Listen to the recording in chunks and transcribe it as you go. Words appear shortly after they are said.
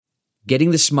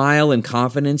Getting the smile and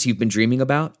confidence you've been dreaming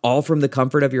about, all from the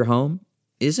comfort of your home,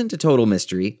 isn't a total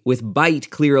mystery with Bite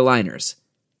clear aligners.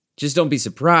 Just don't be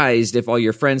surprised if all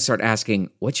your friends start asking,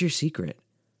 "What's your secret?"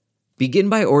 Begin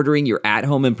by ordering your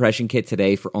at-home impression kit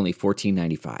today for only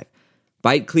 $14.95.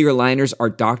 Bite clear aligners are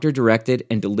doctor-directed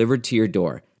and delivered to your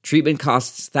door. Treatment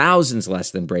costs thousands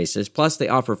less than braces, plus they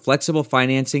offer flexible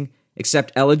financing,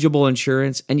 accept eligible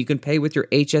insurance, and you can pay with your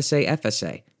HSA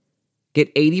FSA. Get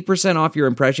 80% off your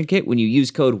impression kit when you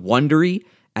use code WONDERY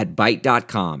at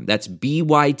Byte.com. That's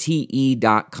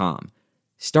BYTE.com.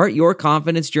 Start your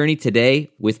confidence journey today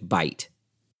with Byte.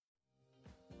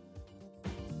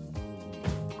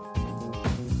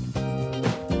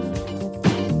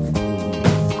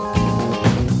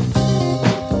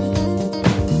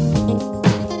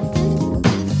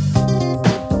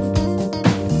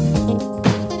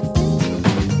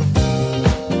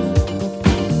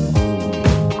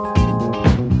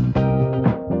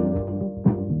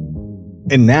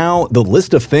 And now, the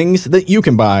list of things that you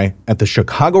can buy at the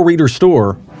Chicago Reader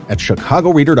store at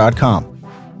chicagoreader.com.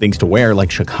 Things to wear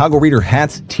like Chicago Reader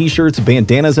hats, t-shirts,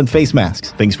 bandanas, and face masks.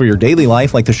 Things for your daily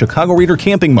life like the Chicago Reader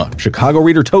camping mug, Chicago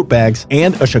Reader tote bags,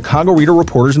 and a Chicago Reader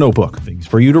reporter's notebook. Things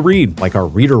for you to read like our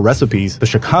Reader recipes, the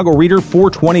Chicago Reader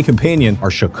 420 Companion, our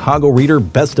Chicago Reader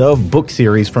Best of book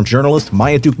series from journalists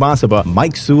Maya Dukmasova,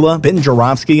 Mike Sula, Ben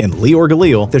Jarofsky, and Lior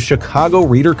Galil, the Chicago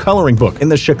Reader coloring book,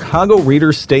 and the Chicago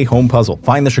Reader Stay Home puzzle.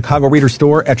 Find the Chicago Reader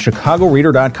store at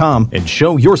chicagoreader.com and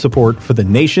show your support for the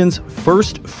nation's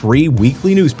first free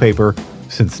weekly newspaper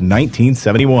since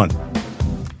 1971.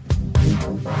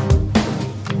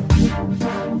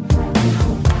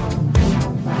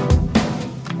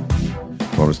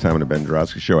 Bonus time on the Ben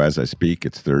Jarofsky Show. As I speak,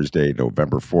 it's Thursday,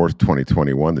 November 4th,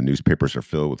 2021. The newspapers are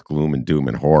filled with gloom and doom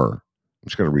and horror. I'm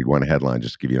just going to read one headline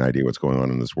just to give you an idea what's going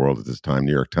on in this world at this time.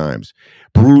 New York Times.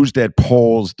 Bruised at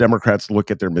polls, Democrats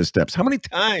look at their missteps. How many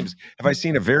times have I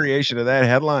seen a variation of that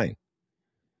headline?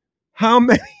 How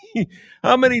many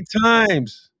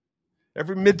times?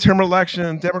 Every midterm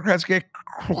election, Democrats get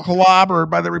clobbered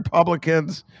by the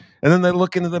Republicans, and then they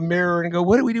look into the mirror and go,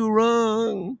 what do we do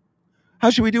wrong? How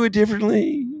should we do it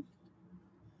differently?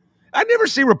 I never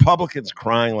see Republicans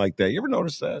crying like that. You ever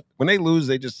notice that? When they lose,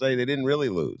 they just say they didn't really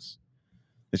lose.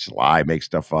 They just lie, make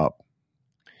stuff up.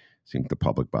 Seems the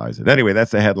public buys it. Anyway,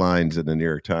 that's the headlines in the New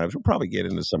York Times. We'll probably get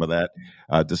into some of that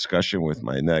discussion with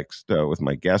my with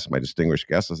my guest, my distinguished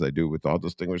guest, as I do with all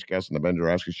distinguished guests on the Ben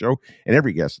Jarofsky Show. And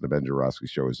every guest on the Ben Jarofsky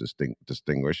Show is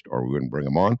distinguished, or we wouldn't bring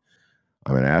them on.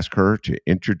 I'm going to ask her to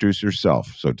introduce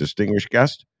herself. So, distinguished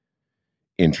guest,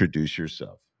 introduce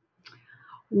yourself.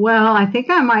 Well, I think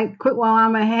I might quit while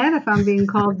I'm ahead if I'm being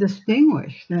called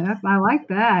distinguished. I like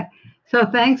that. So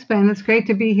thanks, Ben. It's great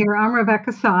to be here. I'm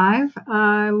Rebecca Sive,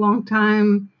 a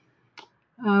longtime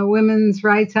women's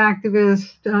rights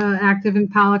activist, active in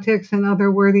politics and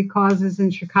other worthy causes in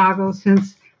Chicago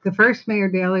since the first Mayor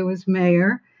Daley was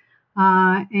mayor.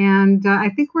 And I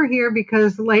think we're here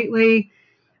because lately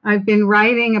I've been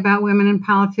writing about women in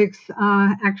politics.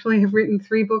 Actually have written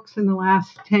 3 books in the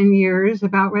last 10 years,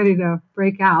 about ready to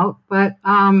break out. But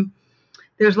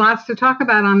there's lots to talk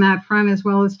about on that front as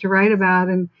well as to write about.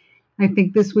 And I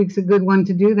think this week's a good one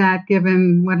to do that,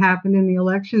 given what happened in the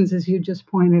elections, as you just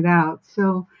pointed out.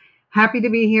 So happy to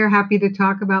be here, happy to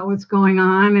talk about what's going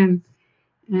on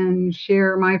and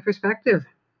share my perspective.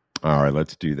 All right,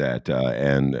 let's do that.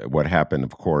 And what happened,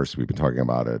 of course, we've been talking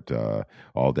about it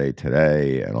all day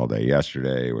today and all day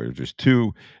yesterday, where there's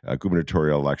 2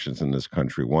 gubernatorial elections in this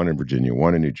country, one in Virginia,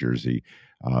 one in New Jersey.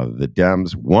 The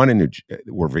Dems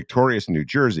were victorious in New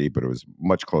Jersey, but it was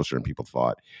much closer than people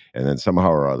thought. And then somehow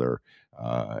or other,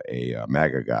 a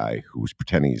MAGA guy who was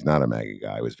pretending he's not a MAGA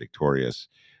guy was victorious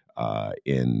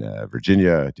in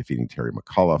Virginia, defeating Terry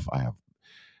McAuliffe. I have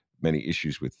many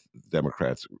issues with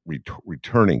Democrats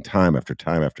returning time after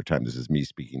time after time. This is me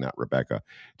speaking, not Rebecca,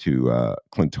 to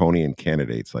Clintonian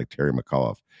candidates like Terry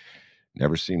McAuliffe.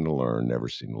 Never seem to learn, never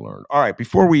seem to learn. All right,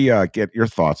 before we get your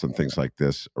thoughts on things like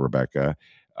this, Rebecca,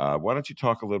 why don't you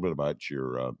talk a little bit about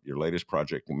your latest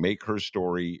project, Make Her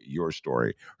Story Your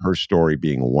Story, her story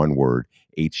being a one word,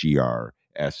 HERSTORY,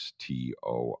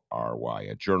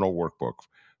 a journal workbook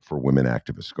for women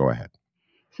activists. Go ahead.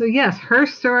 So yes, her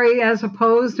story as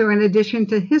opposed or in addition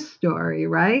to his story,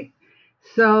 right?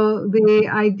 So the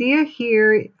idea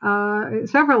here,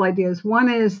 several ideas.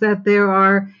 One is that there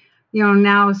are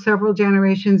now several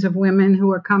generations of women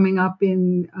who are coming up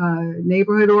in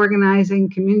neighborhood organizing,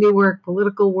 community work,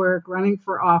 political work, running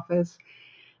for office.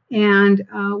 And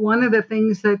one of the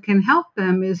things that can help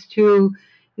them is to,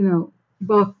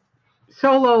 both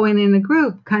solo and in a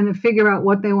group kind of figure out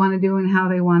what they want to do and how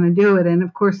they want to do it. And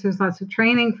of course, there's lots of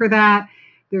training for that.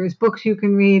 There's books you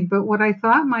can read. But what I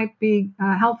thought might be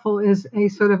helpful is a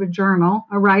sort of a journal,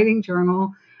 a writing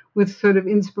journal with sort of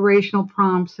inspirational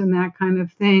prompts and that kind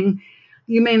of thing.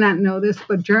 You may not know this,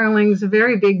 but journaling is a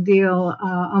very big deal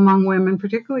among women,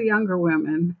 particularly younger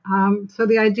women. So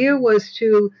the idea was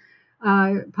to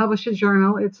publish a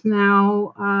journal. It's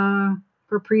now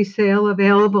for pre-sale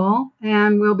available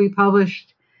and will be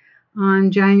published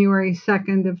on January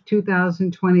 2nd of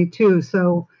 2022.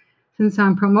 So since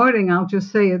I'm promoting, I'll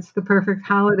just say it's the perfect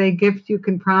holiday gift you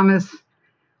can promise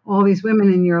all these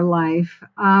women in your life.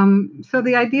 So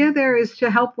the idea there is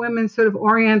to help women sort of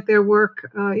orient their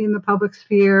work in the public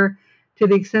sphere to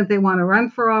the extent they want to run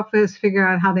for office, figure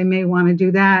out how they may want to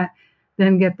do that,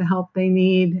 then get the help they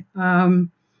need.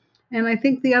 And I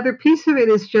think the other piece of it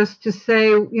is just to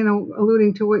say,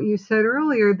 alluding to what you said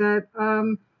earlier, that,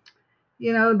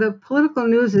 the political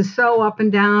news is so up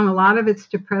and down. A lot of it's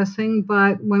depressing.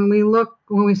 But when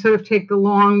we sort of take the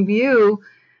long view,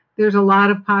 there's a lot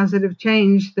of positive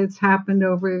change that's happened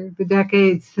over the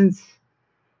decades since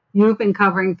you've been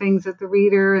covering things at the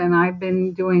Reader and I've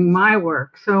been doing my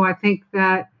work. So I think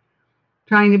that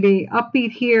trying to be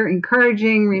upbeat here,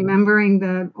 encouraging, remembering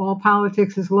that all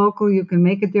politics is local, you can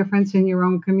make a difference in your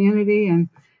own community, and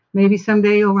maybe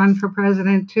someday you'll run for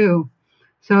president too.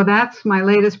 So that's my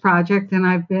latest project,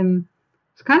 and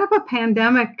it's kind of a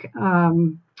pandemic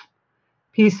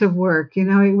piece of work.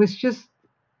 It was just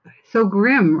so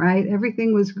grim, right?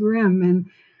 Everything was grim. And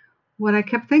what I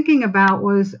kept thinking about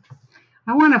was,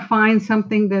 I want to find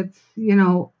something that's,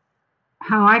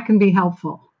 how I can be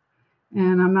helpful.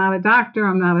 And I'm not a doctor,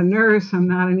 I'm not a nurse, I'm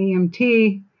not an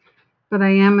EMT, but I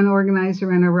am an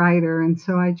organizer and a writer. And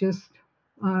so I just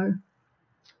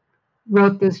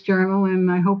wrote this journal, and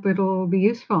I hope it'll be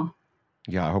useful.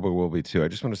 Yeah, I hope it will be too. I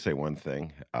just want to say one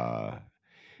thing. I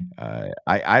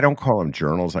don't call them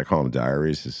journals. I call them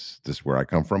diaries. This is where I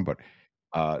come from. But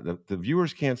the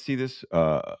viewers can't see this.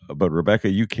 But Rebecca,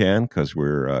 you can, because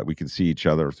we can see each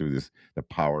other through the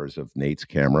powers of Nate's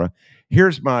camera.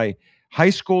 Here's my high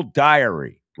school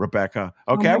diary, Rebecca.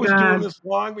 Okay, I was doing this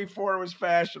long before it was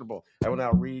fashionable. I will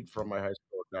now read from my high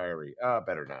school diary.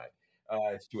 Better not.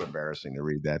 It's too embarrassing to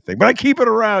read that thing, but I keep it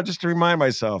around just to remind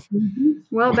myself. Mm-hmm.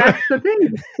 Well, that's the thing.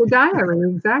 It's the diary,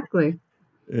 exactly.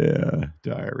 Yeah,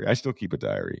 diary. I still keep a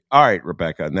diary. All right,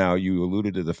 Rebecca. Now, you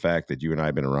alluded to the fact that you and I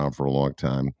have been around for a long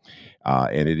time,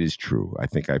 and it is true. I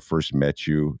think I first met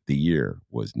you, the year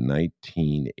was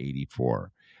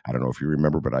 1984. I don't know if you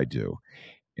remember, but I do.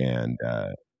 And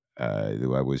I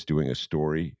was doing a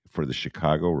story for the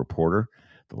Chicago Reporter,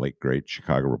 the late great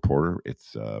Chicago Reporter.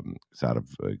 It's out of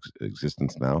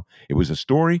existence now. It was a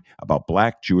story about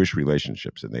Black Jewish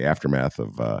relationships in the aftermath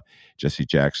of Jesse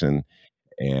Jackson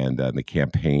and the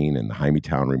campaign and the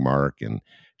Hymietown remark. And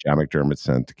John McDermott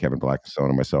sent Kevin Blackstone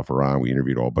and myself around. We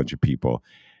interviewed a whole bunch of people.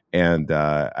 And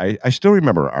I still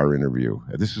remember our interview.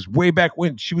 This is way back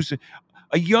when she was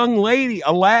a young lady.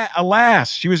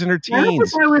 Alas, she was in her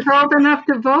teens. I was old enough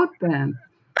to vote then.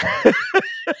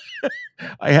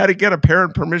 I had to get a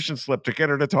parent permission slip to get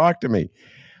her to talk to me.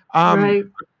 Right.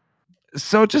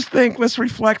 So just think, let's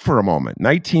reflect for a moment.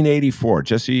 1984,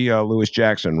 Jesse Lewis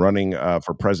Jackson running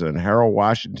for president, Harold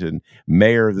Washington,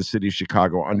 mayor of the city of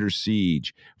Chicago, under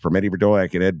siege from Eddie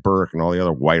Verdolac and Ed Burke and all the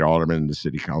other white aldermen in the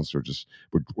city council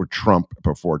were Trump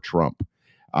before Trump.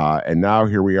 And now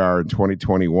here we are in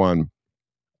 2021.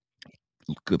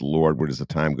 Good Lord, where does the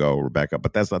time go, Rebecca?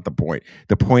 But that's not the point.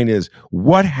 The point is,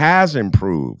 what has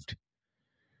improved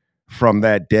from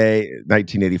that day,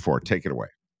 1984? Take it away.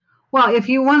 Well, if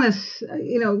you want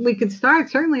to, we could start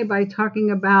certainly by talking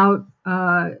about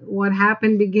what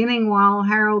happened beginning while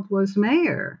Harold was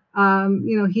mayor.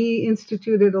 He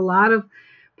instituted a lot of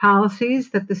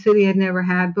policies that the city had never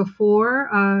had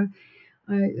before,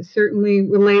 certainly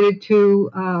related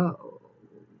to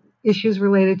issues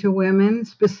related to women.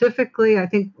 Specifically, I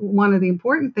think one of the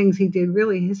important things he did,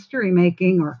 really history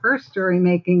making or her story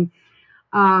making,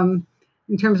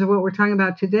 in terms of what we're talking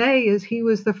about today, is he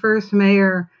was the first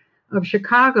mayor of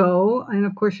Chicago, and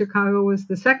of course Chicago was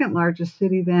the second largest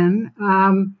city then,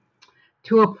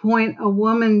 to appoint a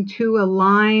woman to a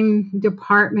line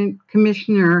department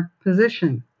commissioner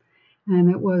position. And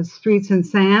it was Streets and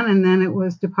Sand, and then it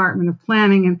was Department of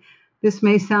Planning. And this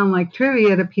may sound like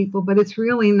trivia to people, but it's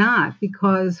really not,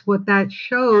 because what that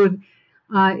showed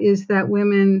is that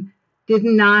women did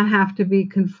not have to be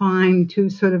confined to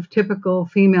sort of typical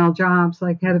female jobs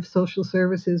like head of social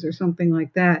services or something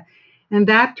like that. And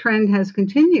that trend has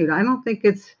continued. I don't think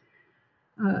it's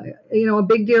a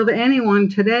big deal to anyone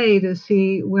today to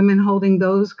see women holding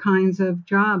those kinds of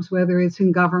jobs, whether it's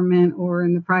in government or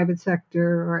in the private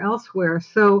sector or elsewhere.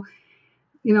 So,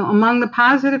 among the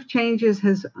positive changes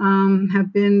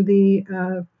have been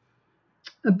the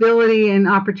ability and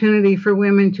opportunity for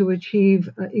women to achieve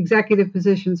executive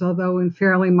positions, although in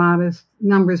fairly modest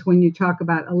numbers when you talk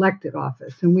about elected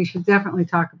office. And we should definitely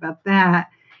talk about that.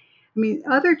 I mean,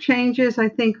 other changes, I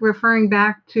think, referring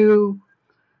back to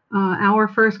our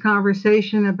first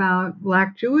conversation about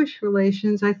Black-Jewish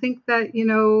relations, I think that,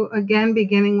 again,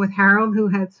 beginning with Harold, who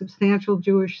had substantial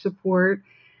Jewish support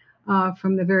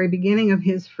from the very beginning of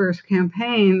his first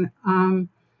campaign,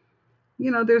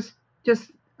 there's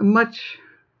just a much,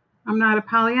 I'm not a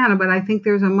Pollyanna, but I think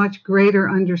there's a much greater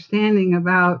understanding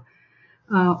about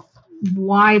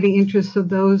why the interests of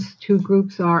those two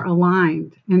groups are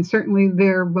aligned. And certainly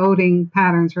their voting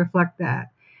patterns reflect that.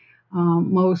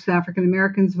 Most African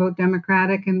Americans vote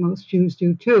Democratic, and most Jews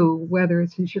do too, whether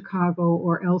it's in Chicago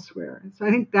or elsewhere. So I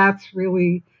think that's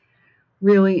really,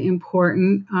 really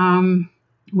important.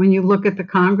 When you look at the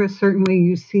Congress, certainly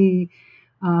you see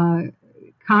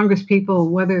Congress people,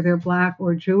 whether they're Black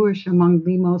or Jewish, among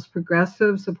the most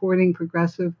progressive, supporting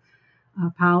progressive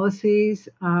policies.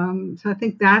 So I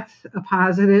think that's a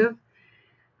positive.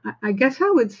 I guess I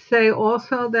would say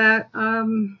also that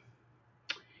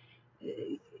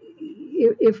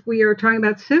if we are talking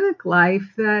about civic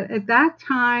life, that at that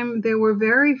time there were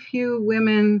very few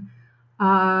women.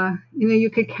 You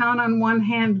could count on one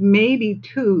hand, maybe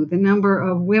two, the number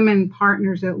of women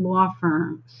partners at law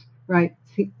firms, right?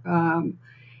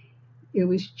 It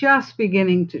was just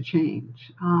beginning to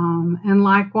change. And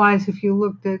likewise, if you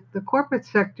looked at the corporate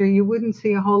sector, you wouldn't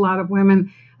see a whole lot of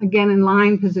women, again, in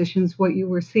line positions. What you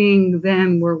were seeing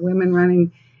then were women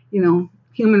running,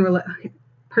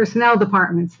 personnel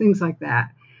departments, things like that.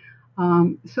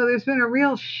 So there's been a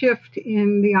real shift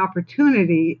in the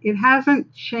opportunity. It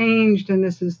hasn't changed, and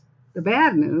this is the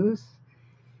bad news,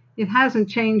 it hasn't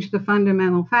changed the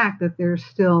fundamental fact that there's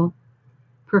still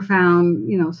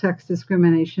profound, sex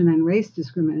discrimination and race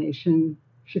discrimination,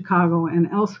 Chicago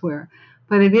and elsewhere.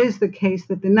 But it is the case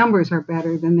that the numbers are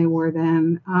better than they were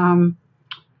then.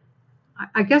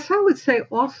 I guess I would say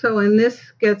also, and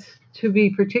this gets to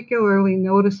be particularly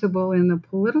noticeable in the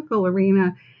political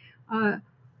arena,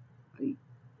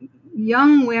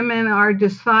 young women are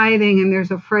deciding, and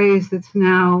there's a phrase that's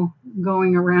now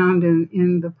going around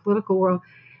in the political world,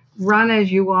 run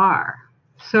as you are.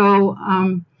 So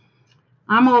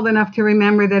I'm old enough to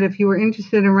remember that if you were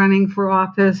interested in running for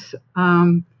office,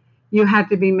 you had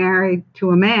to be married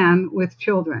to a man with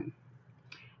children.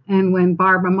 And when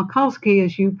Barbara Mikulski,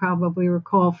 as you probably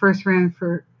recall, first ran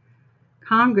for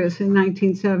Congress in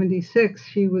 1976,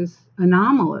 she was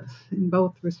anomalous in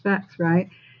both respects, right?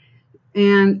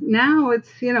 And now it's,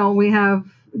 we have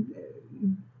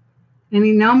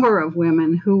any number of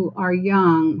women who are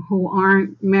young, who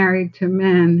aren't married to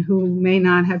men, who may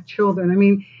not have children. I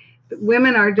mean,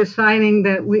 women are deciding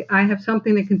that I have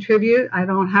something to contribute. I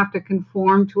don't have to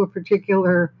conform to a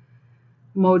particular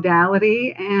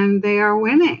modality, and they are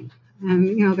winning.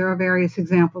 And, there are various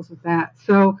examples of that.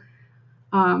 So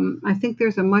I think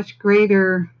there's a much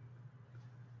greater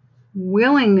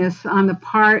willingness on the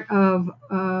part of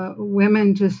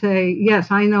women to say,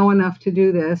 yes, I know enough to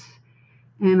do this,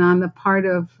 and on the part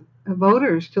of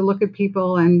voters to look at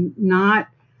people and not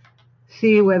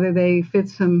see whether they fit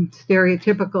some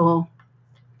stereotypical,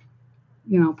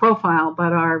 profile,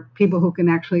 but are people who can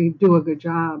actually do a good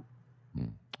job.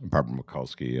 Barbara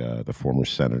Mikulski, the former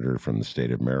senator from the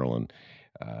state of Maryland,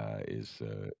 is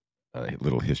a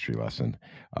little history lesson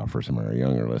for some of our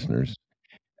younger listeners.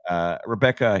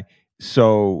 Rebecca,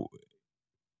 so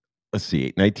let's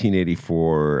see,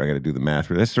 1984, I got to do the math.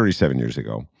 That's 37 years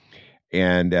ago.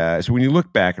 And so when you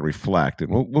look back and reflect,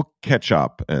 and we'll catch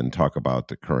up and talk about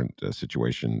the current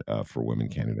situation for women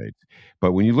candidates.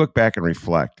 But when you look back and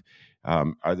reflect,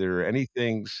 are there any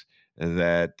things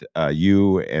that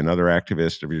you and other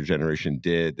activists of your generation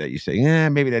did that you say,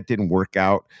 maybe that didn't work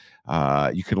out?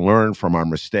 You can learn from our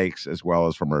mistakes as well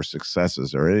as from our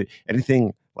successes, or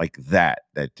anything like that,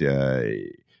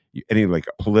 any like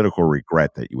political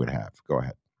regret that you would have? Go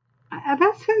ahead.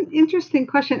 That's an interesting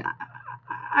question.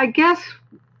 I guess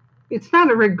it's not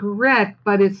a regret,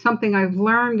 but it's something I've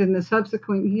learned in the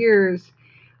subsequent years.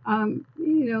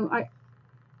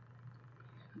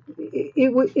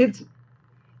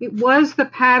 It was the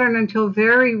pattern until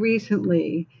very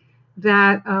recently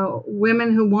that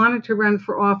women who wanted to run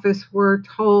for office were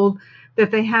told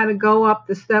that they had to go up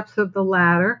the steps of the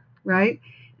ladder, right?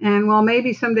 And well,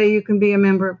 maybe someday you can be a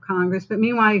member of Congress, but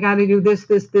meanwhile you got to do this,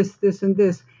 this, this, this, and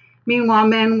this. Meanwhile,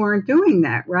 men weren't doing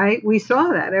that, right? We saw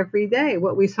that every day.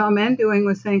 What we saw men doing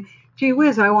was saying, gee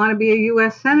whiz, I want to be a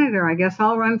U.S. Senator. I guess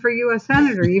I'll run for U.S.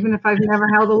 Senator, even if I've never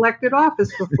held elected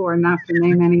office before. Not to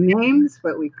name any names,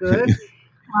 but we could.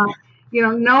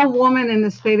 No woman in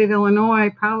the state of Illinois,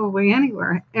 probably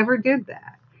anywhere, ever did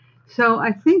that. So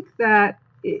I think that,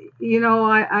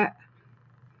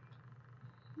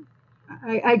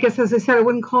 I guess, as I said, I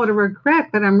wouldn't call it a regret,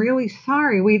 but I'm really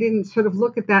sorry we didn't sort of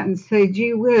look at that and say,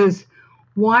 gee whiz,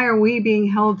 why are we being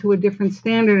held to a different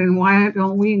standard, and why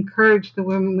don't we encourage the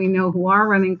women we know who are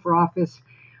running for office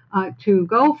to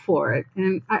go for it?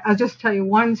 And I'll just tell you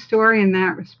one story in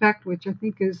that respect, which I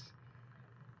think is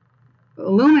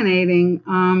illuminating.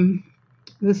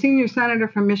 The senior senator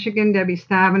from Michigan, Debbie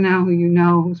Stabenow,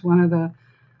 who who's one of the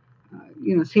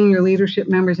senior leadership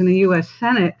members in the U.S.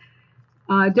 Senate,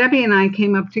 Debbie and I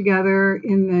came up together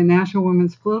in the National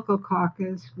Women's Political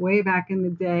Caucus way back in the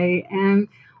day, and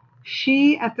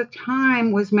she, at the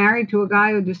time, was married to a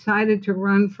guy who decided to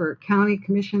run for county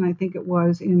commission, I think it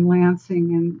was, in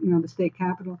Lansing, in the state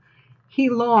capital. He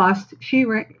lost. She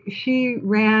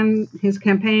ran his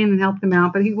campaign and helped him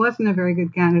out, but he wasn't a very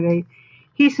good candidate.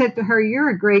 He said to her, "You're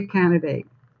a great candidate,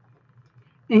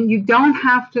 and you don't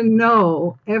have to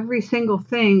know every single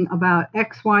thing about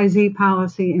XYZ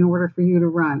policy in order for you to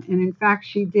run." And in fact,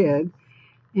 she did.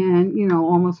 And,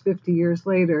 almost 50 years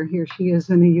later, here she is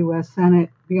in the U.S. Senate,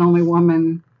 the only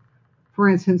woman, for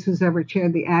instance, who's ever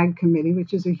chaired the Ag Committee,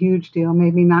 which is a huge deal,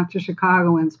 maybe not to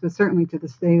Chicagoans, but certainly to the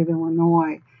state of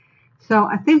Illinois. So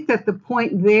I think that the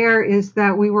point there is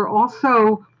that we were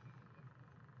also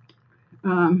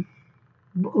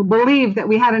believed that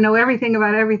we had to know everything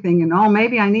about everything. And,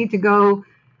 maybe I need to go,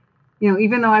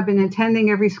 even though I've been attending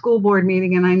every school board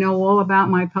meeting and I know all about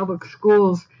my public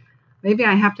schools, maybe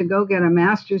I have to go get a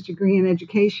master's degree in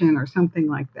education or something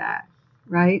like that,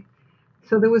 right?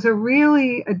 So there was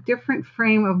a different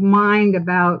frame of mind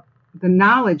about the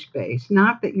knowledge base,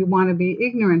 not that you want to be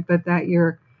ignorant, but that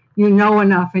you know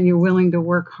enough and you're willing to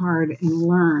work hard and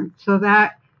learn. So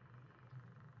that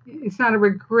it's not a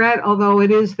regret, although it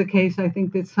is the case, I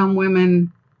think, that some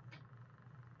women,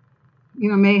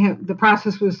 the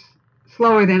process was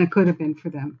slower than it could have been for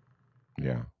them.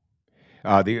 Yeah.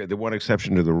 The one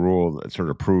exception to the rule that sort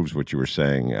of proves what you were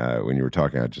saying when you were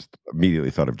talking, I just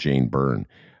immediately thought of Jane Byrne,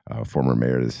 former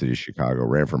mayor of the city of Chicago,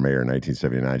 ran for mayor in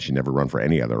 1979. She never run for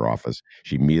any other office.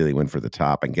 She immediately went for the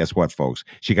top. And guess what, folks?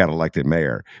 She got elected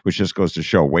mayor, which just goes to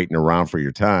show waiting around for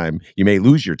your time. You may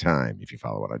lose your time, if you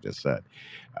follow what I just said.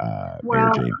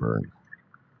 Mayor Jane Byrne.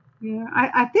 Yeah,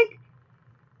 I think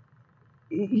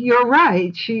you're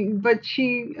right. She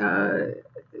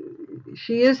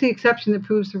is the exception that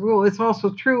proves the rule. It's also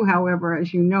true, however,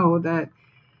 as you know, that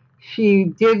she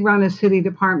did run a city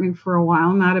department for a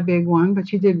while, not a big one, but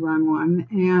she did run one,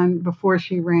 and before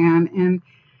she ran. And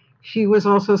she was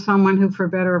also someone who, for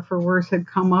better or for worse, had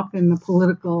come up in the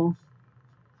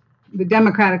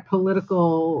Democratic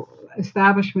political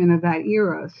establishment of that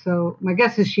era. So my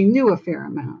guess is she knew a fair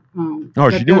amount.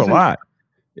 She knew a lot.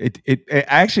 It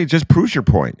actually just proves your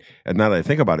point. And now that I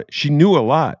think about it, she knew a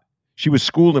lot. She was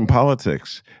schooled in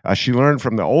politics. She learned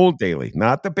from the old Daley,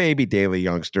 not the baby Daley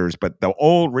youngsters, but the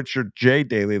old Richard J.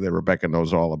 Daley that Rebecca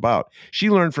knows all about. She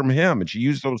learned from him, and she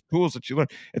used those tools that she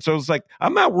learned. And so it's like,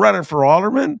 I'm not running for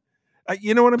alderman.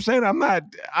 You know what I'm saying?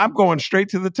 I'm going straight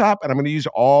to the top, and I'm going to use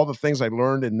all the things I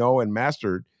learned and know and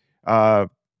mastered to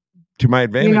my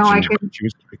advantage. She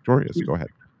was victorious. Go ahead.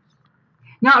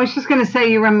 No, I was just going to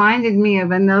say, you reminded me of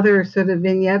another sort of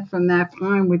vignette from that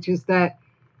time, which is that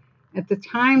at the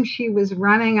time she was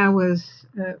running, I was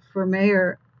for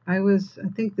mayor. I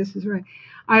think this is right.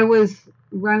 I was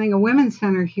running a women's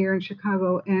center here in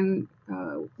Chicago, and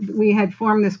we had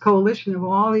formed this coalition of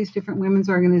all these different women's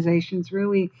organizations,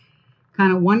 really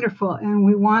kind of wonderful. And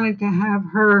we wanted to have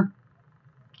her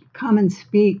come and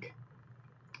speak.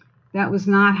 That was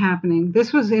not happening.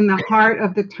 This was in the heart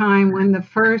of the time when the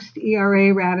first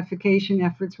ERA ratification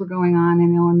efforts were going on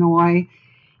in Illinois.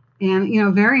 And,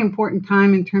 very important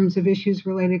time in terms of issues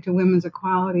related to women's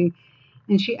equality.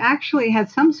 And she actually had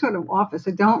some sort of office.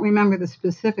 I don't remember the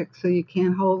specifics, so you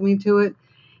can't hold me to it.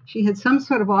 She had some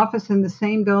sort of office in the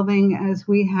same building as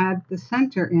we had the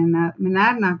center in, that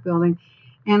Monadnock building.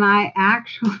 And I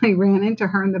actually ran into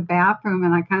her in the bathroom,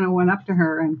 and I kind of went up to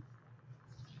her and,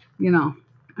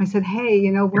 I said, hey,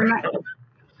 we're not,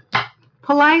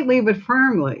 politely but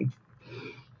firmly.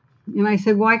 And I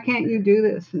said, why can't you do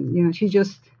this? And,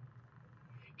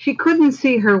 she couldn't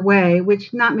see her way,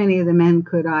 which not many of the men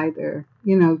could either,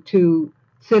 to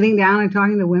sitting down and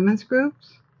talking to women's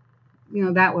groups.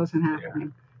 That wasn't happening.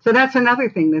 Yeah. So that's another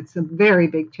thing that's a very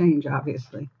big change,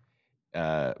 obviously.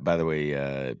 By the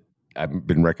way, I've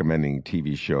been recommending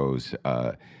TV shows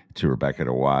to Rebecca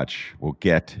to watch. We'll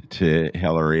get to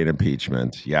Hillary and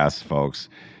impeachment. Yes, folks,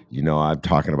 you know I'm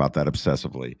talking about that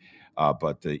obsessively.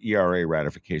 But the ERA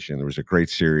ratification, there was a great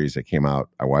series that came out.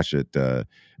 I watched it.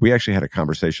 We actually had a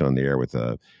conversation on the air with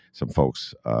some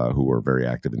folks who were very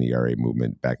active in the ERA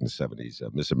movement back in the 70s.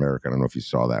 Miss America, I don't know if you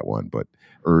saw that one, but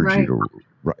urge you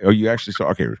Right. to. Oh, you actually saw?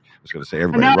 Okay, I was going to say,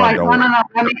 everybody No, run, don't no,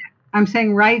 worry. no. I'm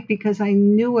saying right because I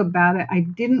knew about it. I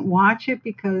didn't watch it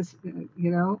because,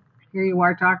 here you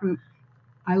are talking.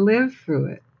 I lived through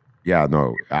it. Yeah,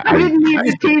 no, I didn't need the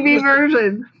listen, TV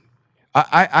version.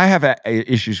 I have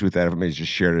issues with that. If I may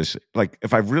just share this, like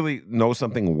if I really know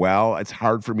something well, it's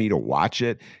hard for me to watch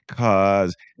it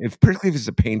because particularly if it's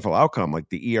a painful outcome, like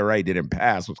the ERA didn't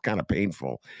pass, was kind of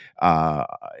painful. Uh,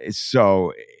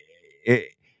 so it,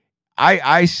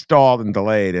 I stalled and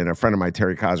delayed, and a friend of mine,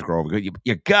 Terry Cosgrove, go,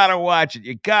 you gotta watch it.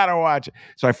 You gotta watch it.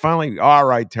 So I finally, all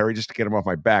right, Terry, just to get him off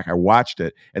my back, I watched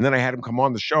it, and then I had him come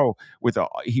on the show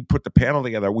he put the panel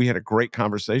together. We had a great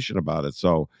conversation about it.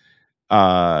 So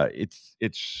it's No,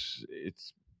 I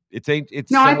some think ways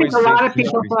a it's lot ancient of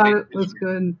people history, thought it was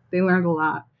good. They learned a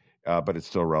lot. but it's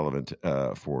still relevant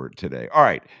for today. All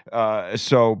right.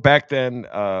 So back then,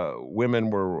 women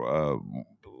were a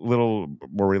little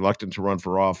more reluctant to run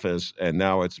for office, and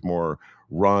now it's more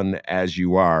run as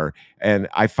you are. And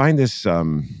I find this,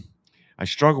 I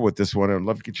struggle with this one. I'd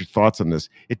love to get your thoughts on this.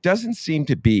 It doesn't seem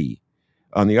to be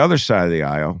on the other side of the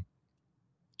aisle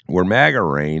where MAGA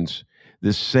reigns,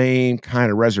 the same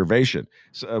kind of reservation.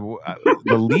 So,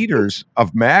 the leaders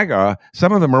of MAGA,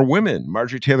 some of them are women.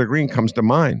 Marjorie Taylor Greene comes to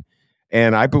mind.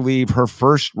 And I believe her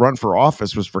first run for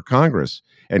office was for Congress.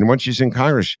 And once she's in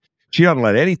Congress, she doesn't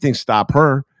let anything stop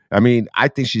her. I mean, I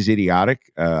think she's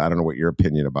idiotic. I don't know what your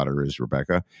opinion about her is,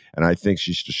 Rebecca. And I think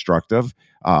she's destructive.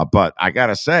 But I got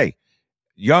to say,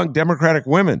 young Democratic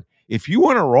women, if you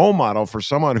want a role model for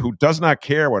someone who does not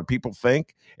care what people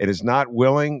think and is not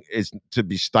willing is to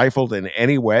be stifled in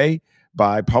any way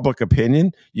by public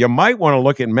opinion, you might want to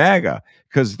look at MAGA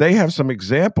because they have some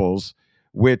examples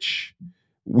which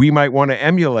we might want to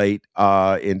emulate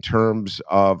in terms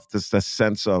of the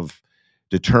sense of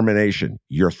determination.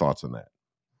 Your thoughts on that?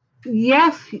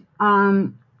 Yes,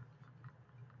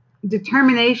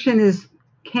 determination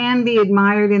can be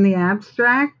admired in the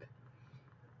abstract,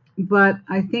 but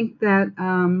I think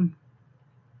that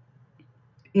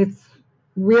it's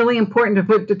really important to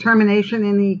put determination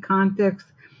in the context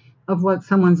of what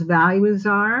someone's values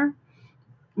are.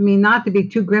 I mean, not to be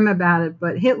too grim about it,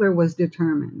 but Hitler was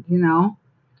determined,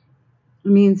 I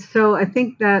mean, so I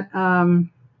think that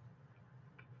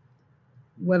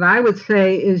what I would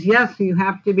say is, yes, you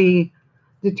have to be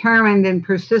determined and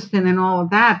persistent and all of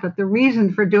that, but the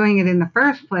reason for doing it in the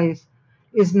first place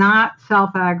is not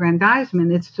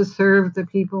self-aggrandizement. It's to serve the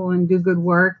people and do good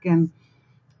work and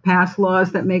pass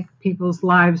laws that make people's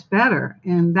lives better.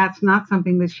 And that's not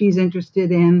something that she's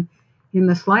interested in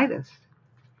the slightest.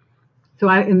 So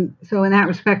in that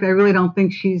respect, I really don't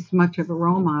think she's much of a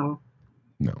role model.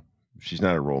 No, she's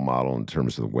not a role model in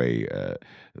terms of the way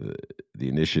the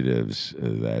initiatives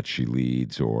that she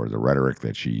leads or the rhetoric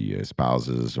that she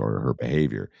espouses or her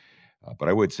behavior. But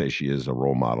I would say she is a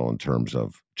role model in terms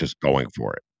of just going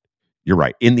for it. You're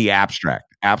right. In the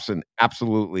abstract, absent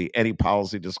absolutely any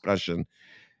policy discussion,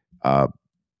 uh,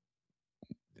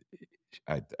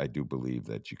 I do believe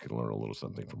that you can learn a little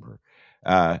something from her.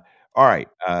 All right.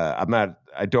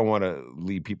 I don't want to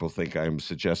leave people think I'm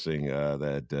suggesting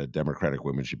that Democratic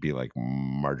women should be like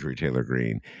Marjorie Taylor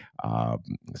Greene.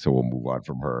 So we'll move on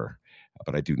from her.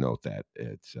 But I do note that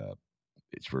it's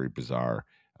very bizarre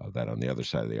that on the other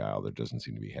side of the aisle, there doesn't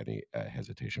seem to be any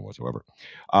hesitation whatsoever.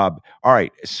 All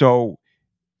right. So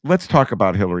let's talk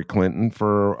about Hillary Clinton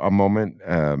for a moment.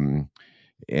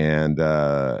 And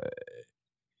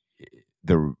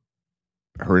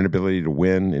her inability to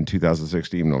win in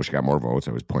 2016, even though she got more votes,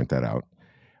 I always point that out.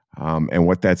 And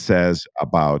what that says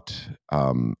about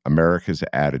America's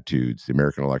attitudes, the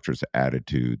American electorate's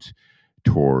attitudes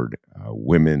toward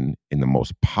women in the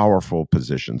most powerful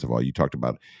positions of all. You talked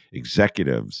about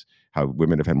executives, how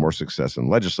women have had more success in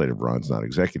legislative runs, not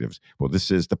executives. Well,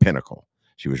 this is the pinnacle.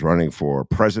 She was running for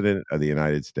president of the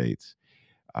United States,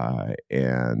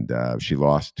 and she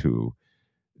lost to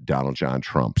Donald John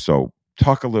Trump. So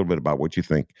talk a little bit about what you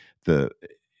think that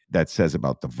says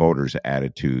about the voters'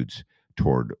 attitudes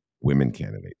toward women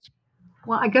candidates.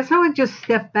 Well, I guess I would just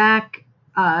step back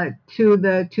to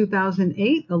the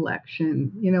 2008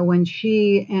 election, when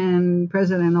she and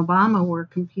President Obama were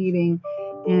competing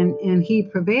and he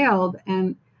prevailed.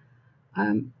 And,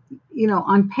 on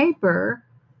paper,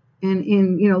 and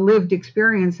in lived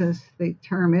experience, as they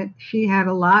term it, she had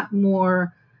a lot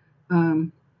more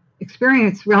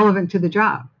experience relevant to the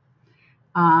job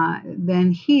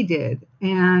than he did,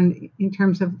 and in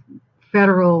terms of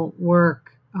federal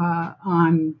work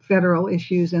on federal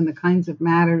issues and the kinds of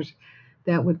matters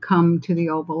that would come to the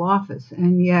Oval Office.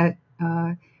 And yet,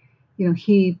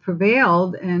 he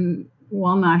prevailed, and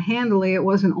while not handily, it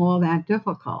wasn't all that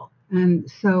difficult. And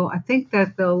so I think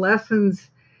that the lessons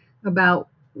about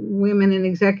women in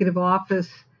executive office,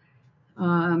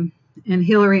 and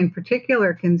Hillary in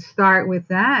particular, can start with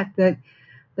that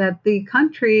the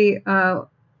country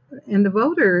and the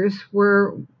voters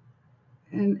were,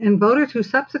 and voters who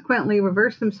subsequently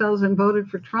reversed themselves and voted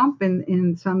for Trump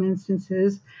in some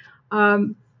instances,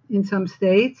 in some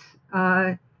states,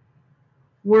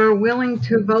 were willing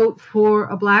to vote for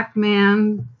a black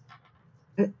man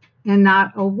and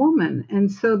not a woman.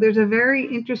 And so there's a very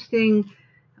interesting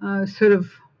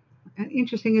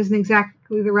interesting isn't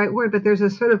exactly the right word, but there's a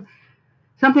sort of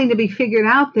something to be figured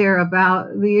out there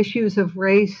about the issues of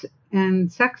race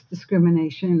and sex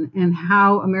discrimination and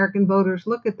how American voters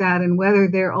look at that, and whether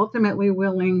they're ultimately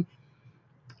willing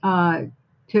to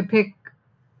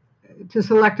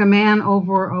select a man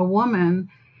over a woman,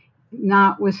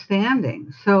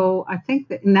 notwithstanding. So I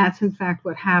think and that's in fact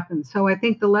what happened. So I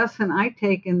think the lesson I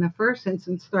take in the first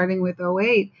instance, starting with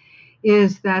 2008,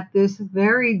 is that this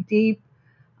very deep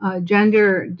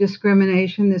gender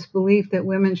discrimination, this belief that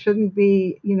women shouldn't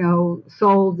be,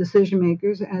 sole decision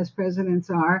makers as presidents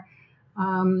are,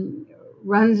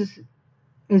 runs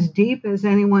as deep as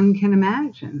anyone can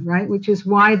imagine, right? Which is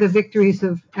why the victories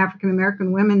of African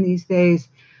American women these days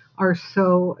are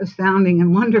so astounding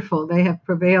and wonderful. They have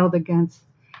prevailed against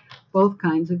both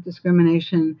kinds of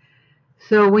discrimination.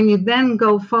 So when you then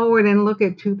go forward and look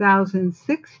at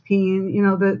 2016,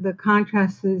 the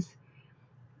contrast is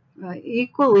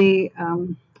equally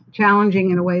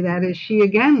challenging in a way. That is, she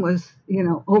again was,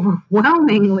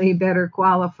 overwhelmingly better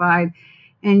qualified,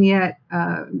 and yet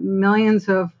millions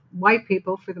of white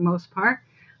people, for the most part,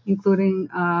 including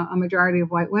a majority of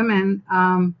white women,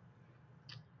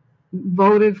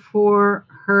 voted for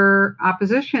her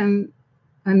opposition,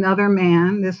 another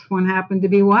man. This one happened to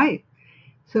be white.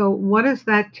 So what does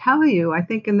that tell you? I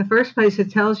think in the first place,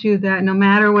 it tells you that no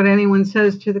matter what anyone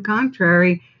says to the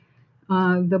contrary,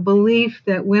 the belief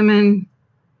that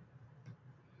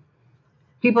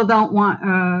people don't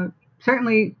want,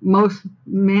 certainly most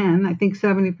men, I think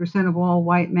 70% of all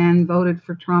white men voted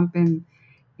for Trump in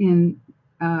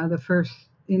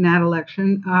that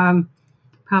election.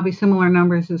 Probably similar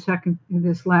numbers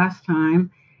this last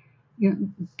time.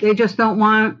 They just don't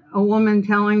want a woman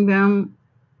telling them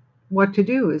what to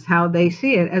do, is how they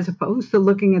see it, as opposed to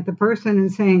looking at the person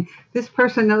and saying, this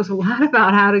person knows a lot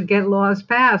about how to get laws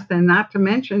passed, and not to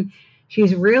mention,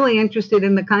 she's really interested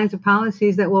in the kinds of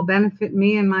policies that will benefit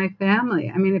me and my family.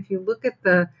 I mean, if you look at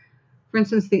for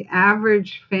instance, the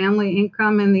average family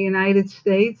income in the United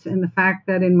States, and the fact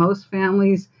that in most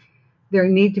families there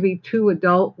need to be 2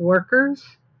 adult workers,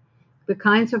 the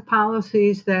kinds of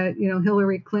policies that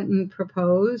Hillary Clinton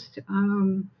proposed,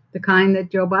 the kind that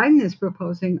Joe Biden is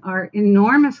proposing, are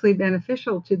enormously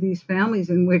beneficial to these families,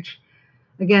 in which,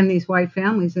 again, these white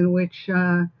families, in which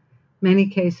many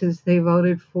cases they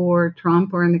voted for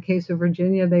Trump, or in the case of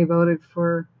Virginia, they voted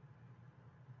for,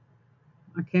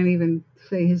 I can't even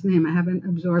say his name, I haven't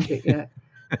absorbed it yet.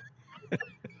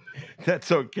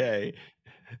 That's okay.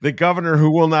 The governor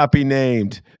who will not be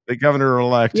named. The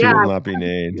governor-elect who will not be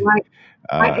named. Right.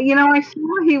 I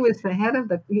saw he was the head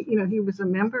of he was a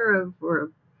member of, or a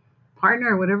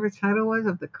partner, or whatever his title was,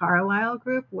 of the Carlyle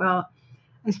Group. Well,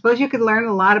 I suppose you could learn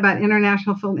a lot about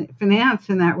international finance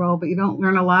in that role, but you don't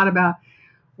learn a lot about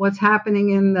what's happening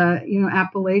in the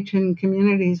Appalachian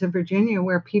communities of Virginia,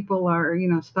 where people are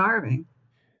starving.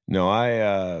 No,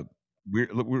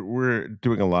 we're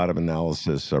doing a lot of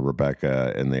analysis,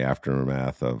 Rebecca, in the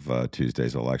aftermath of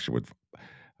Tuesday's election with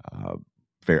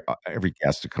every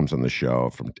guest that comes on the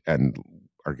show, and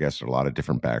our guests are a lot of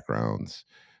different backgrounds.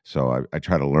 So I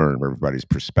try to learn everybody's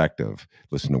perspective,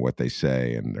 listen to what they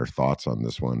say and their thoughts on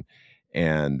this one.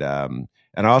 And I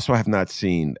also have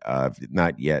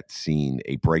not yet seen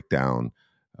a breakdown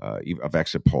of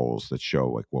exit polls that show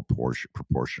like what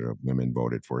proportion of women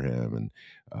voted for him.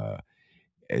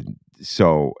 And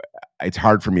so it's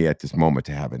hard for me at this moment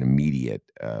to have an immediate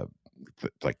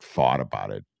thought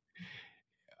about it.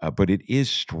 But it is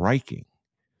striking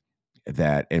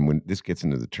that, and when this gets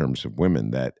into the terms of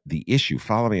women, that the issue,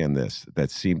 follow me on this,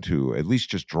 that seemed to at least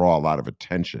just draw a lot of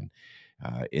attention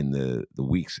in the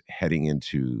weeks heading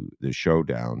into the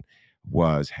showdown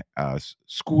was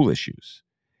school issues.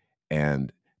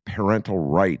 And parental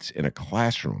rights in a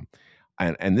classroom.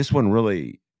 And this one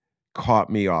really caught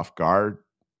me off guard,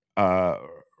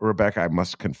 Rebecca, I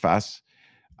must confess.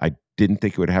 I didn't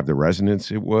think it would have the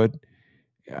resonance it would.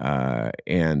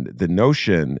 And the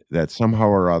notion that somehow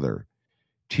or other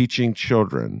teaching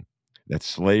children that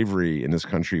slavery in this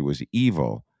country was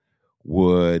evil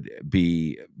would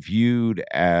be viewed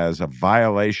as a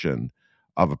violation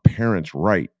of a parent's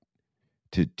right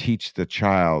to teach the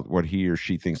child what he or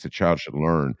she thinks the child should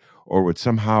learn, or would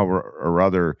somehow or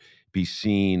other be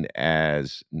seen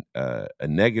as a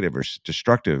negative or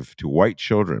destructive to white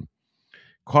children,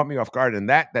 caught me off guard. And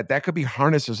that could be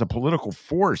harnessed as a political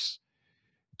force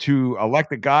to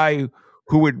elect a guy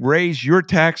who would raise your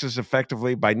taxes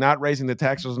effectively by not raising the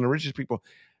taxes on the richest people.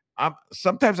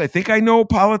 Sometimes I think I know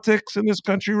politics in this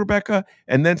country, Rebecca,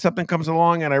 and then something comes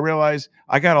along and I realize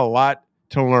I got a lot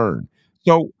to learn.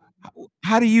 So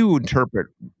how do you interpret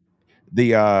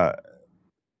the go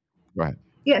ahead.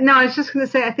 Yeah, no, I was just going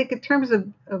to say, I think in terms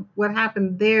of what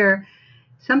happened there,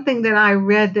 something that I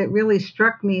read that really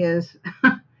struck me is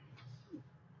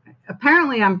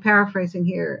apparently, I'm paraphrasing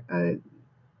here,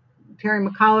 Terry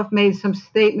McAuliffe made some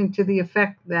statement to the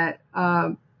effect that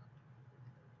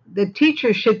the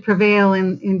teachers should prevail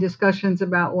in discussions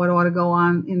about what ought to go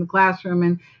on in the classroom,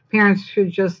 and parents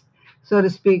should just, so to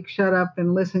speak, shut up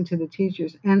and listen to the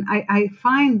teachers. And I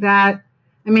find that,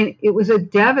 I mean, it was a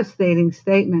devastating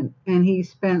statement, and he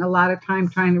spent a lot of time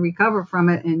trying to recover from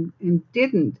it and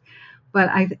didn't. But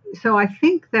I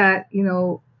think that,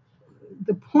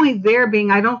 the point there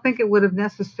being, I don't think it would have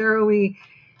necessarily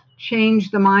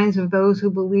changed the minds of those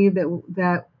who believe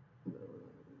that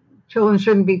children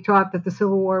shouldn't be taught that the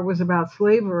Civil War was about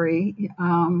slavery.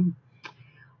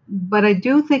 But I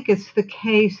do think it's the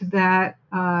case that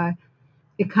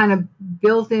it kind of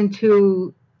built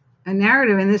into a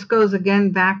narrative, and this goes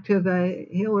again back to the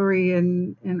Hillary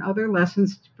and other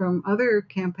lessons from other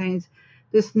campaigns,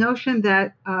 this notion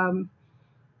that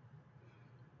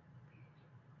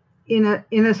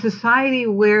in a society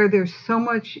where there's so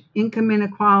much income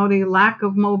inequality, lack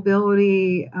of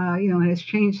mobility, has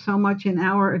changed so much in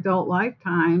our adult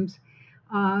lifetimes,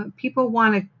 people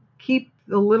want to keep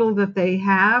the little that they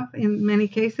have in many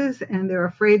cases, and they're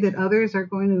afraid that others are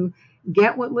going to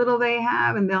get what little they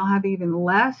have and they'll have even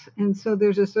less. And so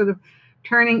there's a sort of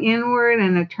turning inward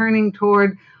and a turning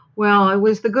toward, well, it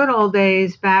was the good old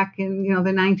days back in,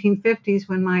 the 1950s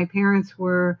when my parents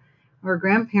were, or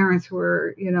grandparents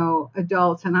were,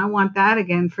 adults, and I want that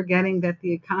again, forgetting that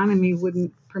the economy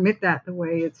wouldn't permit that the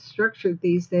way it's structured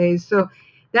these days. So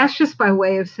that's just by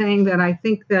way of saying that I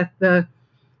think that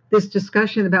this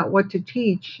discussion about what to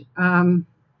teach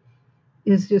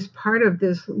is just part of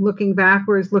this looking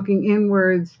backwards, looking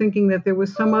inwards, thinking that there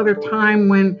was some other time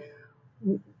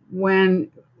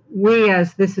when we,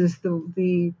 as this is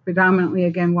the predominantly,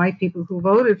 again, white people who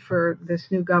voted for this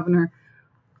new governor,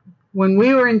 when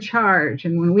we were in charge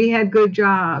and when we had good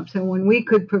jobs and when we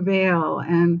could prevail.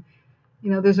 And,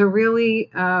 there's a really,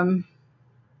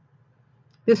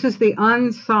 this is the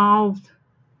unsolved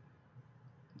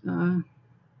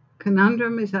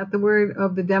conundrum, is that the word,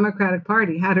 of the Democratic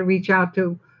Party, how to reach out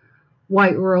to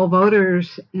white rural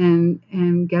voters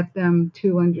and get them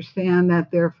to understand that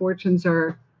their fortunes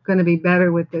are going to be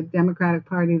better with the Democratic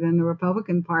Party than the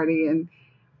Republican Party. And,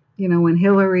 when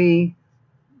Hillary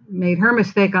made her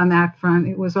mistake on that front,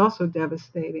 it was also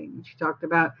devastating. She talked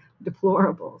about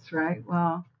deplorables, right?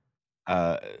 Well,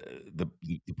 the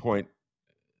point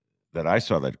that I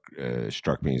saw that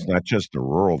struck me is not just the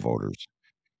rural voters;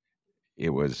 it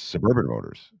was suburban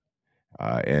voters,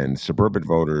 and suburban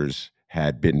voters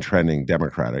had been trending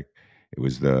Democratic. It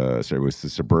was the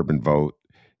suburban vote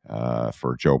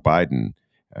for Joe Biden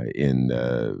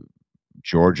in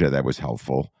Georgia that was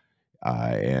helpful,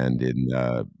 and in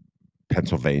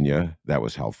Pennsylvania that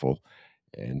was helpful.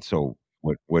 And so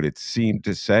what it seemed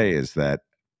to say is that,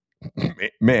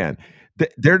 man,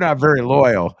 they're not very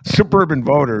loyal. Suburban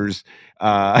voters,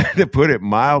 to put it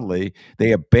mildly,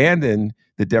 they abandoned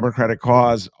the Democratic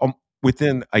cause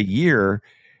within a year,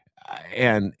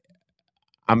 and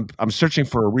I'm searching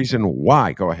for a reason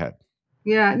why. Go ahead.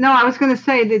 Yeah, no, I was going to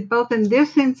say that both in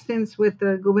this instance with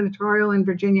the gubernatorial in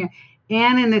Virginia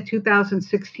and in the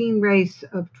 2016 race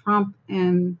of Trump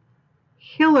and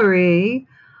Hillary,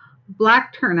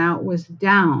 Black turnout was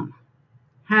down.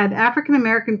 Had African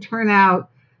American turnout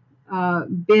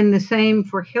been the same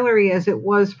for Hillary as it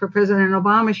was for President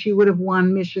Obama, she would have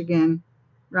won Michigan,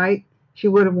 right? She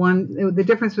would have won. The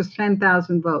difference was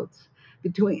 10,000 votes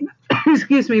between,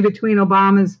 between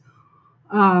Obama's,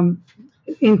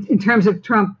 in terms of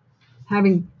Trump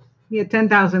having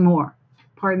 10,000 more.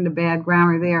 Pardon the bad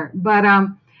grammar there. But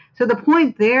So the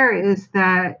point there is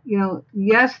that,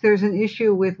 yes, there's an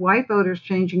issue with white voters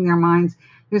changing their minds.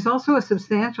 There's also a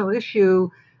substantial issue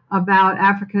about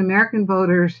African American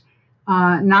voters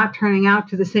not turning out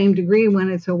to the same degree when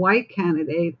it's a white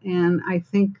candidate. And I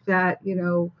think that,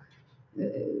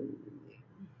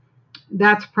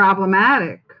 that's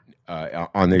problematic.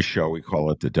 On this show, we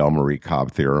call it the Del Marie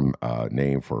Cobb theorem,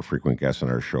 name for a frequent guest on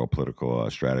our show, political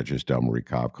strategist Del Marie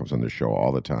Cobb comes on the show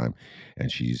all the time,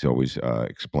 and she's always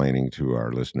explaining to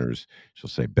our listeners. She'll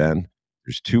say, Ben,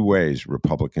 there's two ways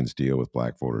Republicans deal with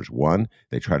black voters. One,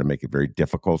 they try to make it very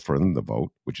difficult for them to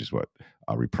vote, which is what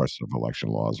repressive election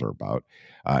laws are about.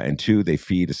 And two, they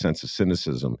feed a sense of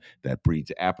cynicism that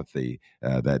breeds apathy,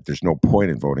 that there's no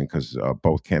point in voting because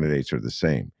both candidates are the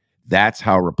same. That's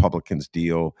how Republicans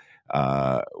deal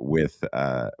with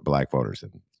black voters.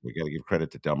 And we got to give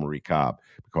credit to Del Marie Cobb.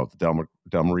 We call it the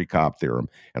Del Marie Cobb theorem.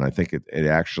 And I think it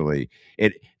actually,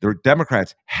 the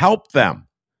Democrats help them,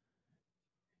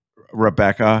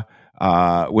 Rebecca,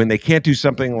 when they can't do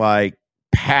something like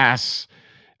pass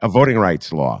a voting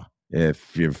rights law.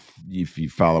 If you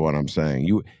follow what I'm saying,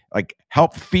 you like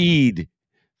help feed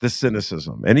the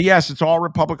cynicism. And yes, it's all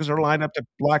Republicans are lined up to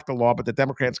block the law, but the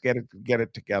Democrats get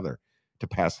it together to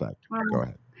pass that. Go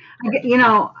ahead.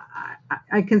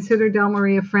 I consider Del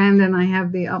Marie a friend, and I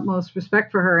have the utmost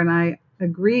respect for her, and I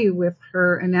agree with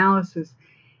her analysis.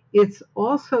 It's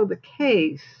also the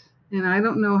case, and I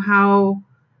don't know how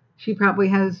she probably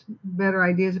has better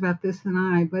ideas about this than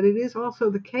I, but it is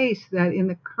also the case that in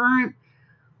the current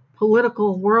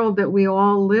political world that we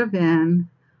all live in,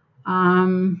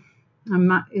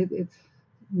 it's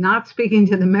not speaking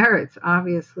to the merits,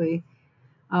 obviously.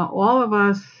 All of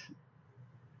us,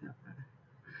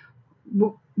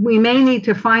 we may need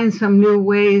to find some new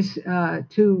ways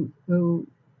to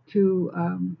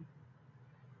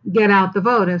get out the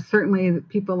vote. As certainly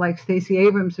people like Stacey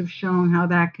Abrams have shown how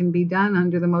that can be done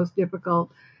under the most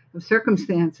difficult of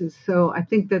circumstances. So I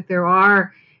think that there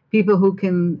are people who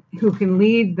can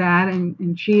lead that,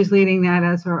 and she's leading that,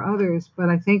 as are others. But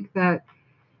I think that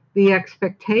the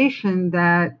expectation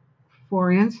that, for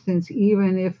instance,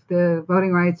 even if the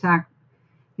Voting Rights Act,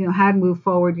 had moved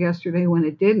forward yesterday when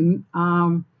it didn't,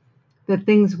 that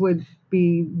things would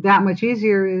be that much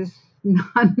easier is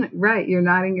not right. You're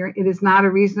nodding it is not a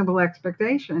reasonable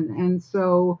expectation. And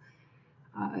so,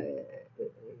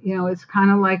 it's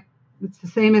kind of like, it's the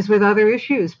same as with other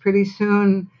issues. Pretty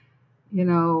soon,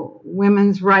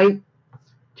 women's right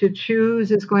to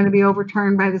choose is going to be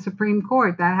overturned by the Supreme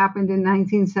Court. That happened in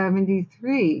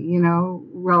 1973.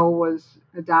 Roe was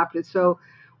adopted. So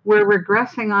we're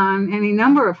regressing on any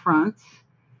number of fronts,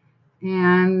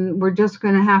 and we're just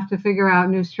going to have to figure out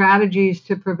new strategies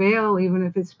to prevail, even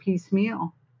if it's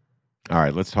piecemeal. All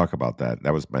right, let's talk about that.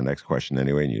 That was my next question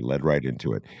anyway, and you led right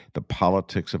into it. The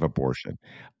politics of abortion.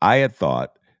 I had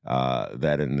thought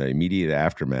that in the immediate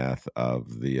aftermath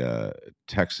of the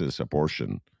Texas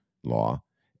abortion law,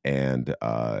 and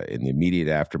in the immediate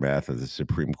aftermath of the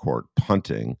Supreme Court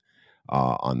punting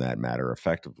on that matter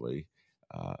effectively,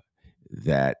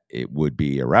 that it would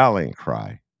be a rallying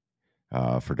cry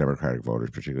for Democratic voters,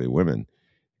 particularly women,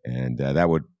 and that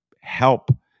would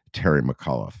help Terry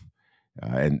McAuliffe.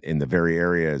 And in the very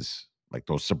areas, like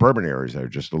those suburban areas I was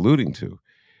just alluding to,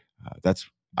 that's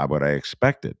what I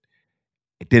expected.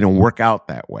 It didn't work out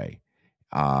that way.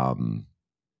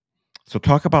 So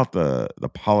talk about the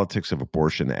politics of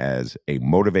abortion as a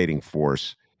motivating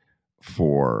force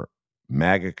for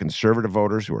MAGA conservative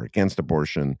voters who are against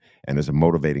abortion, and as a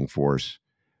motivating force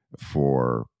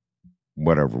for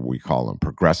whatever we call them,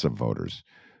 progressive voters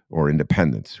or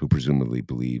independents who presumably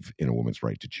believe in a woman's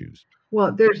right to choose.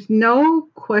 Well, there's no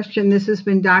question this has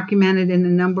been documented in a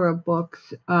number of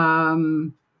books,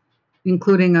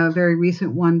 including a very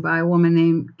recent one by a woman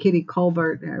named Kitty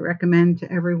Colbert that I recommend to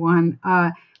everyone.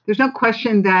 There's no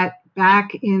question that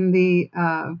back in the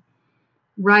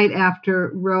right after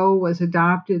Roe was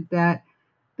adopted, that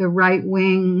the right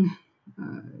wing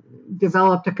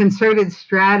developed a concerted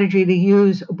strategy to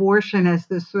use abortion as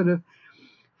this sort of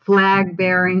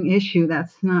flag-bearing issue.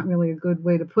 That's not really a good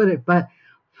way to put it, but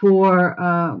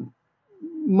for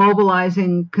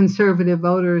mobilizing conservative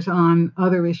voters on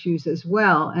other issues as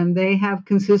well. And they have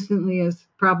consistently, as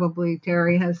probably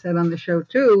Terry has said on the show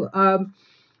too,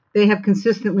 they have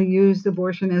consistently used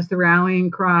abortion as the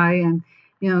rallying cry, and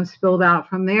spilled out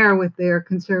from there with their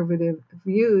conservative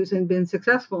views and been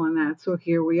successful in that. So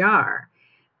here we are.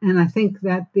 And I think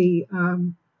that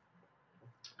on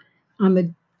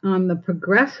the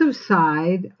progressive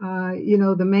side,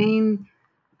 the main,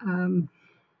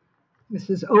 this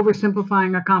is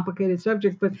oversimplifying a complicated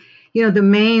subject, but the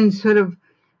main sort of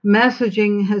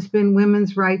messaging has been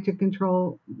women's right to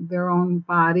control their own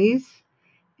bodies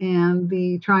and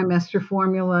the trimester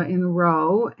formula in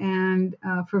Roe. And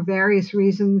for various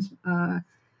reasons,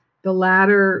 the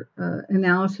latter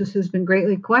analysis has been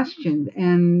greatly questioned,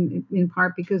 and in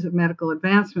part because of medical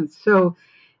advancements. So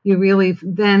you really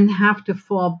then have to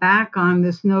fall back on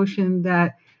this notion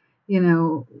that,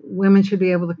 women should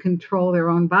be able to control their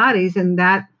own bodies. And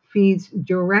that feeds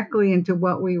directly into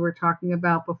what we were talking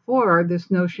about before, this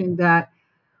notion that,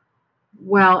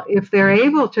 well, if they're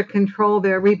able to control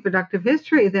their reproductive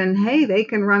history, then, hey, they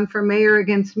can run for mayor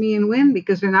against me and win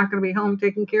because they're not going to be home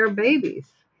taking care of babies,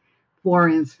 for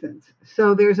instance.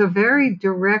 So there's a very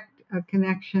direct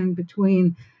connection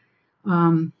between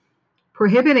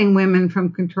prohibiting women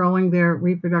from controlling their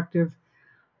reproductive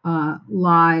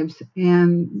lives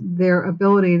and their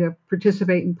ability to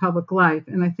participate in public life.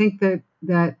 And I think that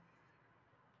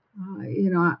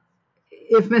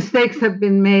if mistakes have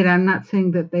been made, I'm not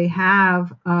saying that they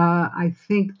have. I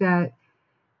think that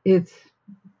it's,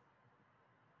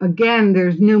 again,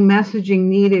 there's new messaging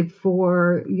needed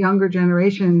for younger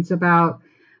generations about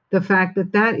the fact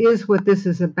that that is what this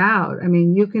is about. I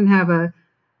mean, you can have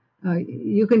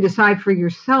you can decide for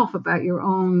yourself about your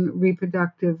own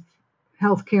reproductive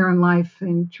health care and life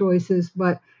and choices,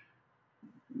 but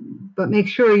make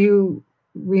sure you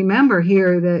remember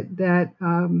here that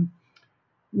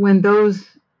when those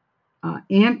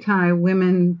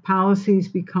anti-women policies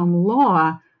become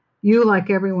law, you, like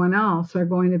everyone else, are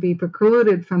going to be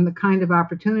precluded from the kind of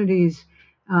opportunities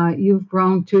you've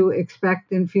grown to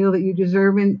expect and feel that you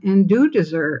deserve and do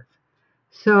deserve.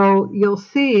 So you'll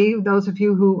see, those of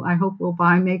you who I hope will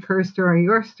buy Make Her Story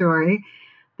Your Story,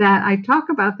 that I talk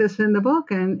about this in the book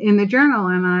and in the journal,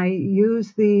 and I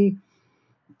use the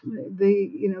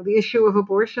issue of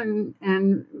abortion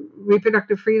and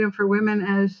reproductive freedom for women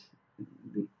as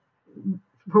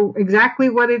for exactly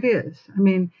what it is. I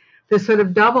mean, this sort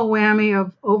of double whammy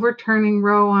of overturning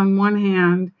Roe on one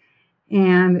hand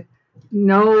and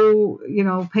no,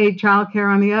 paid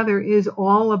childcare on the other is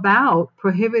all about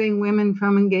prohibiting women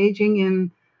from engaging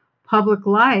in public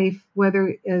life,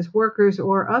 whether as workers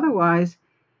or otherwise,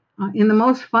 in the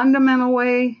most fundamental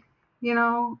way,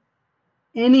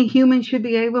 any human should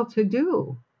be able to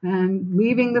do, and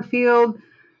leaving the field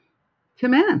to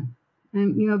men.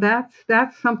 And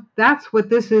that's what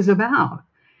this is about.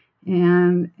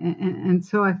 And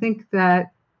so I think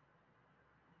that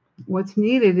what's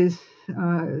needed is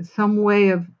some way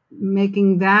of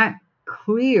making that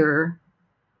clear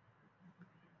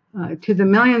to the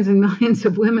millions and millions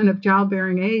of women of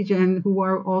childbearing age and who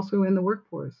are also in the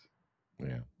workforce.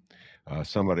 Yeah.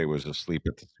 Somebody was asleep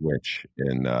at the switch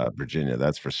in Virginia,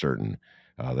 that's for certain,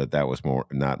 that was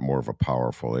not more of a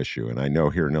powerful issue. And I know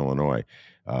here in Illinois,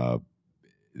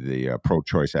 the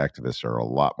pro-choice activists are a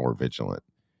lot more vigilant.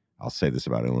 I'll say this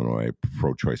about Illinois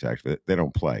pro-choice activists. They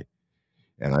don't play.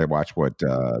 And I watched what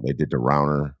they did to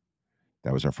Rauner.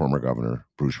 That was our former governor,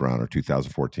 Bruce Rauner,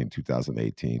 2014,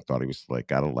 2018. Thought he was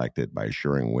got elected by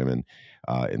assuring women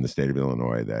in the state of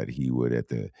Illinois that he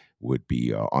would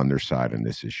be on their side on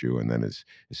this issue. And then as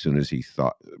soon as he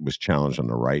was challenged on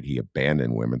the right, he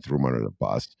abandoned women, threw them under the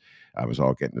bus. I was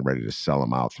all getting ready to sell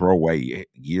him out, throw away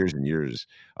years and years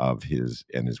of his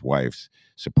and his wife's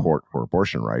support for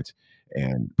abortion rights.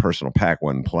 And personal PAC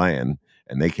wasn't playing,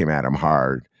 and they came at him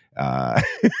hard.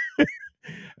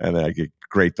 And I get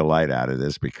great delight out of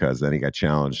this because then he got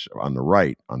challenged on the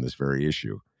right on this very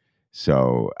issue.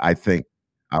 So I think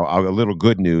a little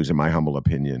good news, in my humble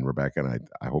opinion, Rebecca, and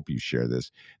I hope you share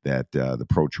this, that the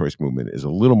pro-choice movement is a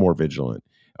little more vigilant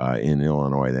in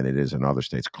Illinois than it is in other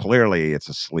states. Clearly, it's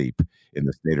asleep in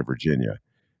the state of Virginia,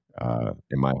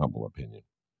 in my humble opinion.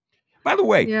 By the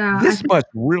way, this must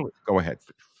really – go ahead.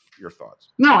 Your thoughts.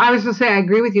 No, I was going to say I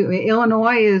agree with you.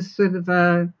 Illinois is sort of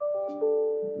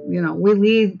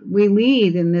we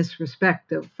lead in this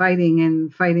respect of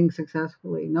fighting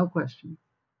successfully, no question.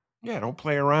 Yeah, don't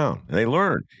play around. And they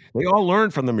all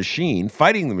learn from the machine,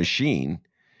 fighting the machine.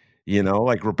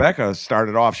 Like Rebecca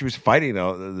started off, she was fighting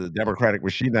the Democratic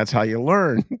machine. That's how you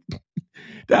learn.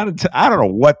 I don't know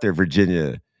what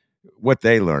what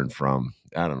they learned from.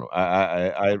 I don't know.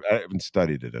 I haven't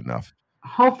studied it enough.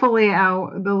 Hopefully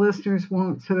the listeners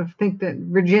won't sort of think that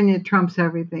Virginia trumps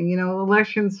everything.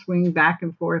 Elections swing back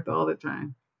and forth all the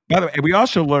time. By the way, we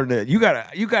also learned that you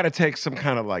gotta take some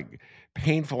kind of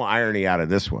painful irony out of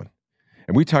this one.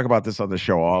 And we talk about this on the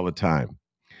show all the time.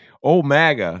 Old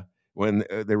MAGA, when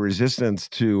the resistance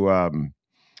to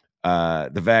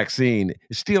the vaccine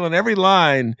is stealing every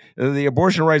line the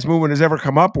abortion rights movement has ever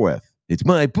come up with. It's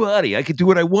my body. I can do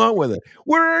what I want with it.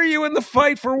 Where are you in the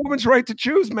fight for a woman's right to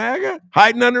choose, MAGA?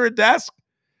 Hiding under a desk?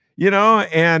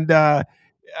 and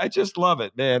I just love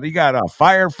it, man. You got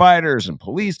firefighters and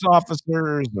police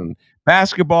officers and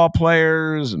basketball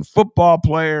players and football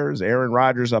players. Aaron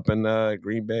Rodgers up in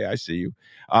Green Bay, I see you,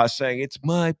 saying, "It's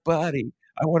my body.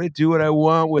 I want to do what I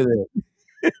want with it."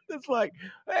 It's like,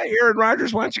 hey, Aaron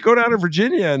Rodgers, why don't you go down to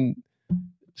Virginia and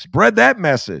spread that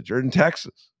message, or in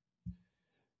Texas?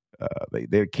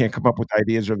 They can't come up with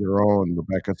ideas of their own,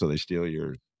 Rebecca, so they steal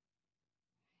yours.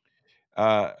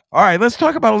 All right, let's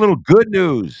talk about a little good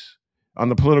news on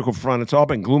the political front. It's all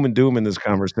been gloom and doom in this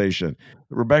conversation.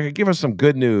 Rebecca, give us some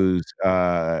good news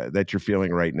that you're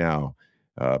feeling right now,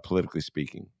 politically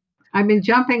speaking. I've been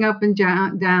jumping up and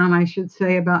down, I should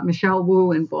say, about Michelle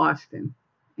Wu in Boston.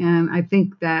 And I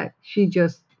think that she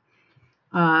just,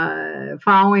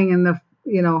 following in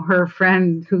her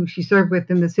friend who she served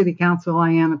with in the city council,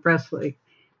 Ayanna Pressley,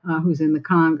 who's in the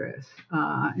Congress.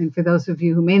 And for those of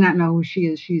you who may not know who she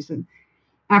is, she's an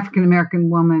African-American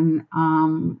woman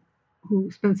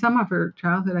who spent some of her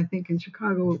childhood, I think, in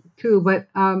Chicago too. But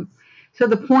so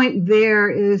the point there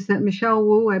is that Michelle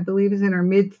Wu, I believe, is in her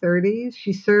mid-30s.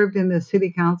 She served in the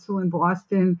city council in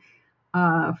Boston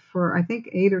for, I think,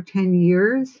 8 or 10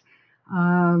 years.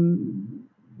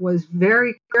 Was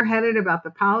very clear-headed about the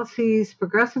policies,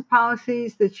 progressive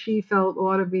policies that she felt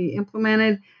ought to be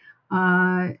implemented,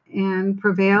 and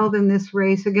prevailed in this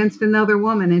race against another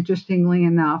woman, interestingly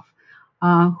enough,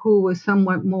 who was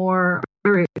somewhat more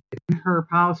in her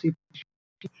policy.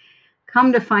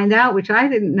 Come to find out, which I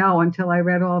didn't know until I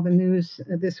read all the news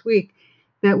this week,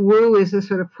 that Wu is a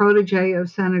sort of protege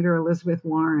of Senator Elizabeth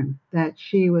Warren, that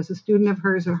she was a student of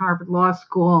hers at Harvard Law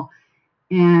School.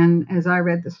 And as I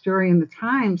read the story in the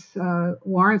Times,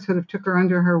 Warren sort of took her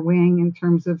under her wing in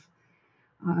terms of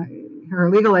her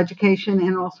legal education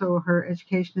and also her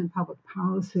education in public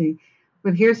policy.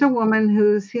 But here's a woman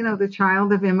who's, the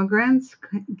child of immigrants,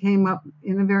 came up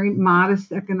in a very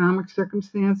modest economic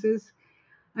circumstances.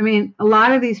 I mean, a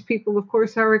lot of these people, of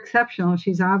course, are exceptional.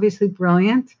 She's obviously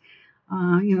brilliant,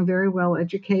 very well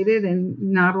educated, and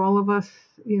not all of us,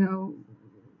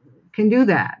 can do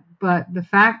that. But the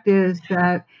fact is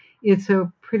that it's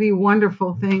a pretty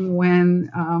wonderful thing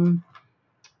when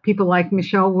people like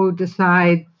Michelle Wu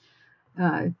decide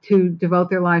to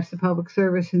devote their lives to public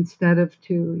service instead of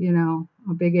to,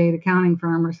 a big 8 accounting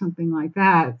firm or something like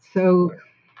that. So,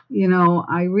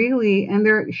 I really,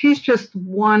 and she's just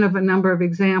one of a number of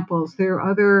examples. There are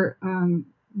other,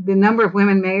 the number of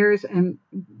women mayors and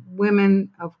women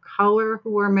of color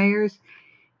who are mayors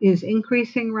is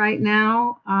increasing right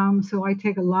now. So I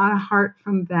take a lot of heart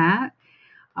from that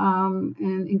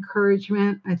and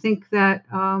encouragement. I think that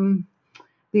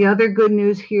the other good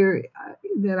news here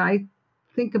that I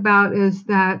think about is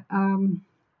that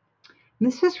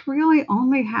this has really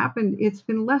only happened, it's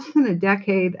been less than a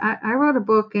decade. I wrote a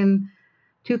book in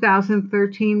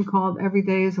 2013 called Every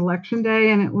Day is Election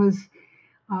Day, and it was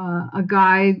a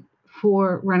guide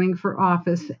for running for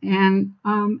office. And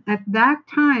at that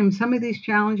time, some of these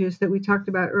challenges that we talked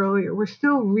about earlier were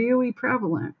still really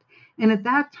prevalent. And at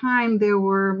that time, there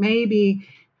were maybe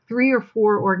 3 or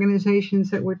 4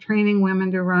 organizations that were training women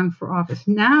to run for office.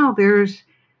 Now there's,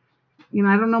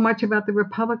 I don't know much about the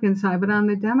Republican side, but on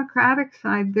the Democratic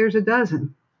side, there's a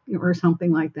dozen or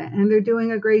something like that. And they're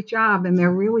doing a great job. And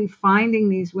they're really finding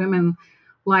these women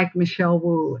like Michelle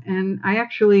Wu. And I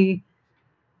actually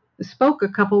spoke a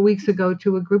couple of weeks ago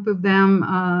to a group of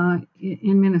them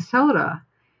in Minnesota.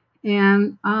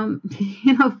 And,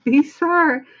 these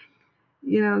are,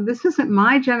 this isn't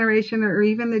my generation or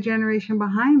even the generation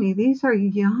behind me. These are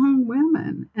young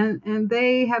women, and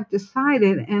they have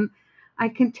decided, and I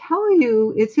can tell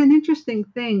you, it's an interesting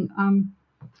thing.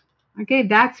 I gave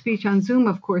that speech on Zoom,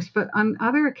 of course, but on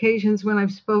other occasions when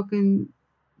I've spoken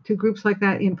to groups like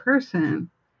that in person,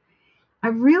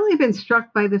 I've really been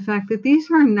struck by the fact that these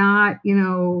are not,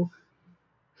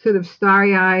 sort of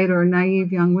starry-eyed or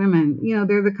naive young women.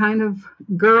 They're the kind of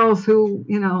girls who,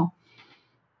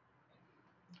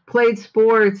 played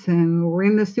sports and were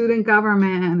in the student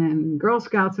government and Girl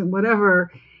Scouts and whatever,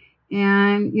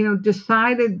 and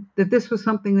decided that this was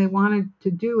something they wanted to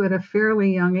do at a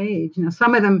fairly young age.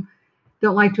 Some of them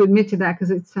don't like to admit to that because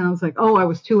it sounds like, oh, I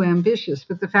was too ambitious.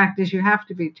 But the fact is, you have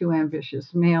to be too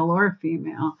ambitious, male or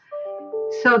female.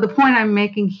 So the point I'm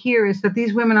making here is that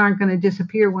these women aren't going to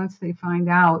disappear once they find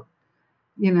out,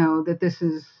 that this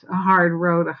is a hard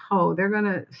row to hoe. They're going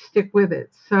to stick with it.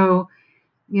 So,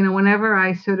 whenever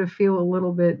I sort of feel a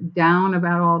little bit down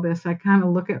about all this, I kind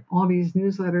of look at all these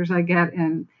newsletters I get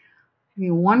and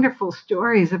wonderful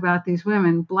stories about these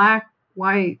women, Black,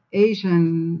 white,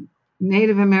 Asian,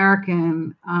 Native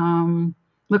American.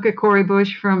 Look at Cori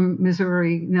Bush from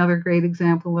Missouri, another great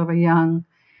example of a young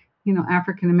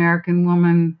African American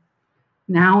woman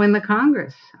now in the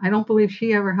Congress. I don't believe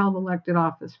she ever held elected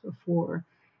office before.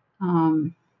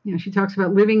 She talks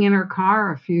about living in her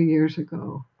car a few years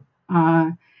ago.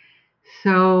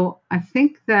 So I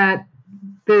think that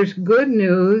there's good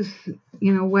news,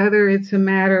 whether it's a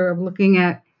matter of looking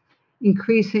at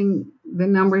increasing the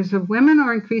numbers of women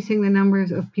or increasing the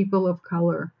numbers of people of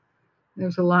color.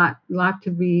 There's a lot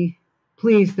to be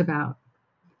pleased about.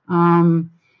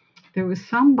 There was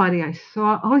somebody I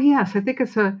saw. Oh yes, I think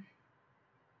it's the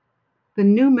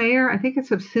new mayor. I think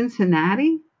it's of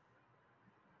Cincinnati.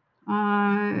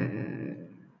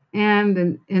 And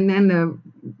then the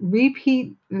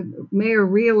repeat mayor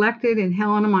reelected in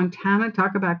Helena, Montana.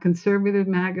 Talk about conservative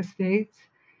MAGA states.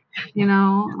 A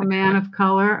man of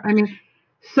color. I mean,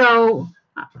 so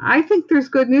I think there's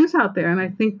good news out there, and I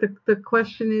think the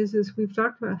question is, as we've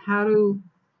talked about, how to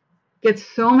get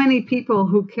so many people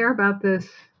who care about this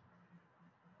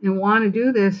and want to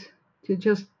do this to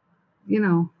just,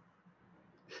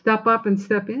 step up and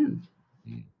step in.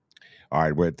 All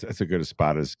right, well, that's a good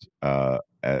spot as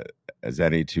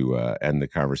any to end the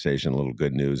conversation. A little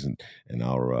good news, and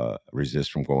I'll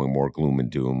resist from going more gloom and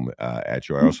doom at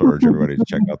you. I also urge everybody to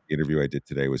check out the interview I did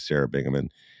today with Sarah Bingaman,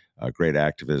 a great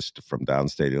activist from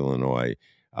downstate Illinois,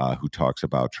 who talks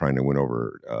about trying to win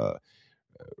over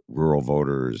rural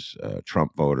voters,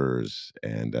 Trump voters,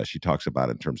 and she talks about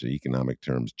it in terms of economic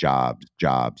terms,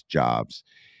 jobs.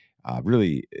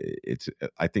 Really,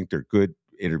 I think they're good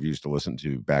interviews to listen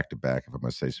to back, if I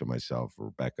must say so myself.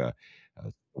 Rebecca,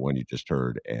 the one you just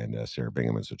heard, and Sarah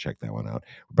Bingaman. So check that one out.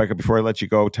 Rebecca, before I let you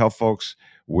go, tell folks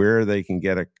where they can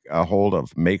get a hold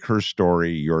of Make Her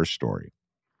Story Your Story.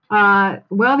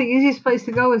 Well, the easiest place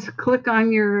to go is click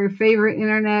on your favorite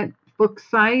internet book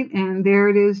site, and there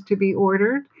it is to be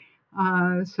ordered.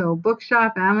 So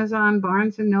Bookshop, Amazon,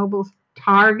 Barnes and Noble,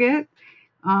 Target.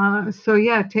 So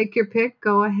yeah, take your pick,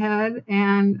 go ahead,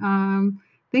 and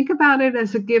think about it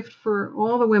as a gift for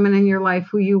all the women in your life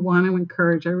who you want to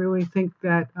encourage. I really think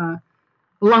that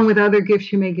along with other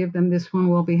gifts you may give them, this one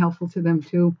will be helpful to them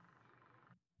too.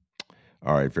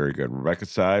 All right, very good. Rebecca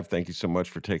Sive, thank you so much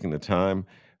for taking the time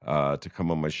to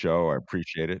come on my show. I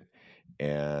appreciate it.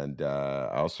 And I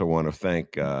also want to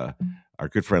thank our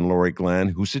good friend Lori Glenn,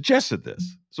 who suggested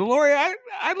this. So, Lori,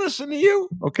 I listen to you.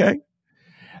 Okay.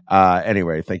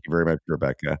 Anyway, thank you very much,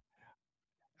 Rebecca.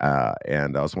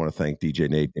 And I also want to thank DJ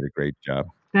Nate. Did a great job.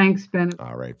 Thanks, Ben.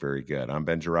 All right, very good. I'm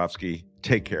Ben Jarofsky.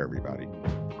 Take care, everybody.